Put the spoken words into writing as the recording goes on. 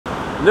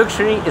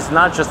Luxury is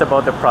not just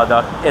about the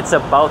product, it's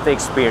about the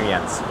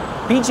experience.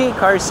 PGA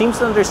Cars seems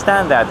to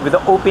understand that with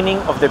the opening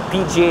of the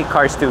PGA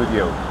Cars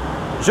Studio.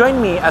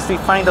 Join me as we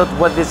find out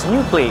what this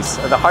new place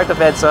at the heart of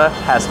EDSA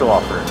has to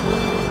offer.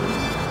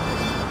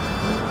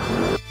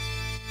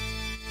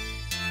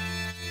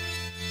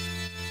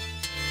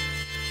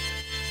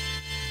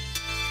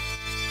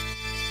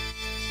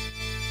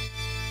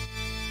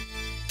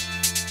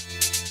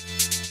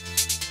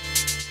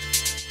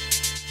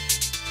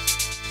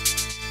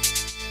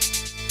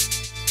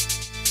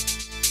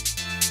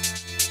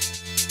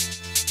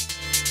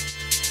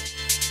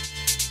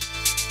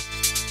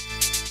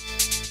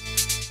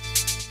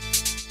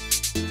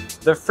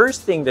 The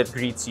first thing that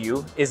greets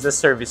you is the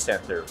service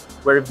center,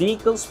 where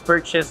vehicles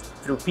purchased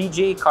through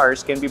PGA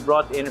Cars can be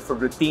brought in for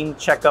routine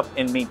checkup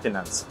and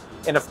maintenance.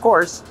 And of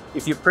course,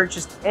 if you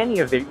purchased any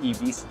of their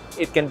EVs,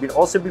 it can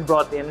also be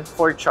brought in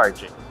for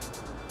charging.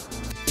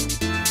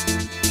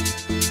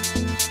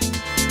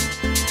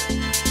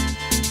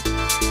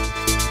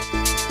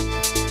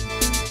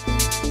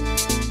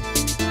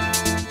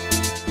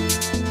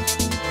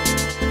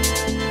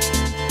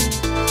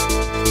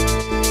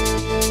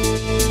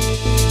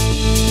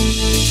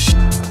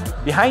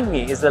 Behind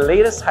me is the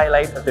latest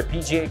highlight of the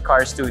PGA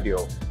Cars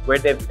Studio, where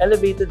they've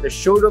elevated the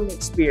showroom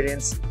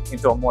experience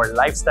into a more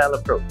lifestyle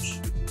approach.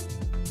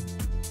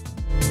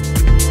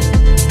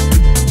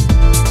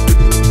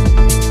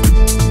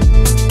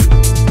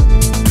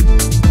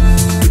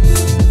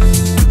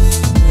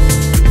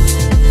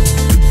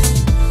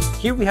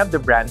 Here we have the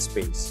brand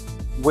space,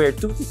 where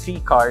 2 to 3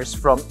 cars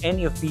from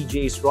any of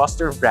PGA's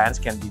roster of brands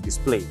can be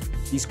displayed.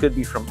 These could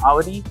be from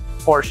Audi,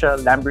 Porsche,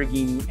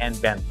 Lamborghini, and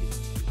Bentley.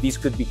 These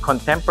could be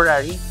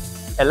contemporary,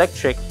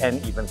 electric,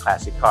 and even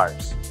classic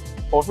cars.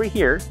 Over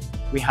here,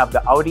 we have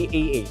the Audi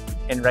A8,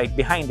 and right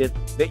behind it,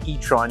 the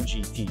e-tron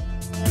GT.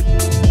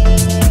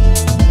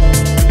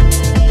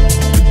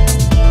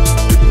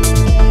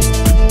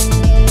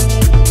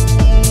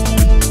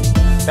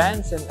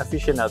 Fans and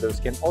aficionados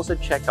can also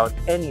check out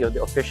any of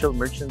the official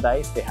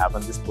merchandise they have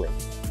on display.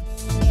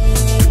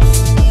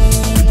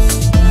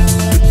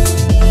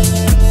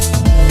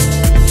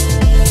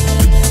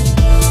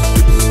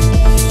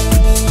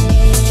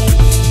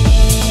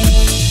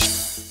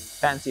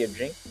 Fancy a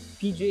drink?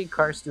 PGA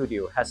Cars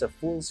Studio has a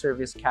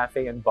full-service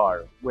cafe and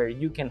bar where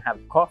you can have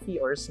coffee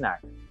or a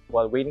snack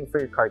while waiting for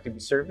your car to be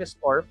serviced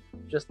or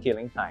just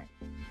killing time.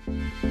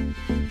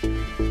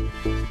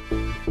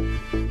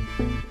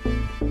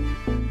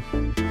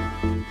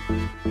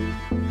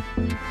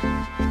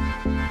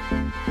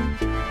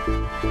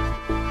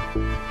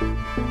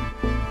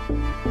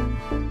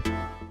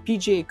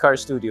 PGA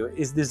Cars Studio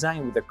is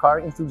designed with the car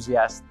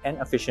enthusiast and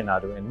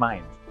aficionado in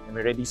mind. And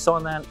we already saw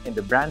that in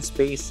the brand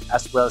space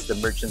as well as the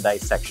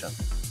merchandise section.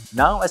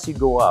 Now as you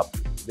go up,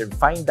 the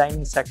fine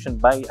dining section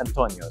by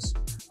Antonio's,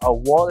 a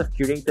wall of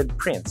curated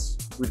prints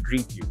would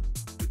greet you.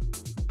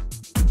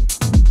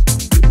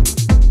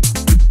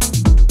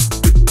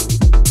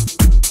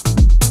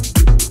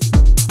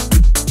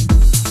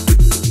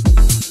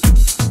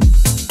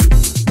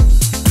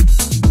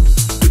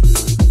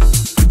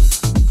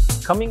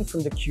 Coming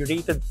from the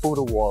curated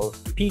photo wall,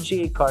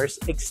 PGA Cars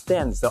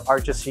extends the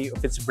artistry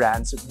of its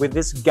brands with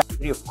this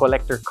gallery of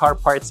collector car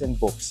parts and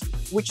books,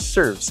 which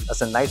serves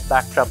as a nice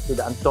backdrop to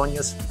the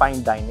Antonio's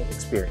fine dining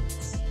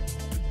experience.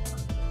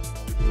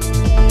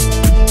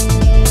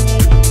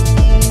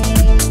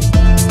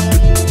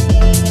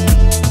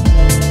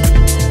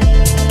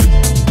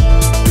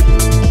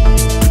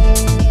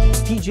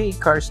 PGA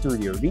Cars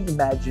Studio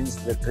reimagines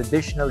the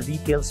traditional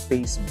retail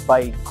space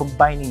by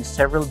combining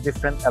several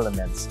different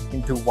elements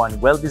into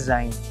one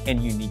well-designed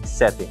and unique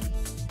setting.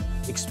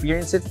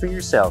 Experience it for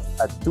yourself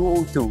at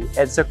 202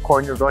 EDSA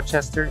Corner,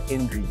 Rochester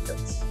in Green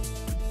Hills.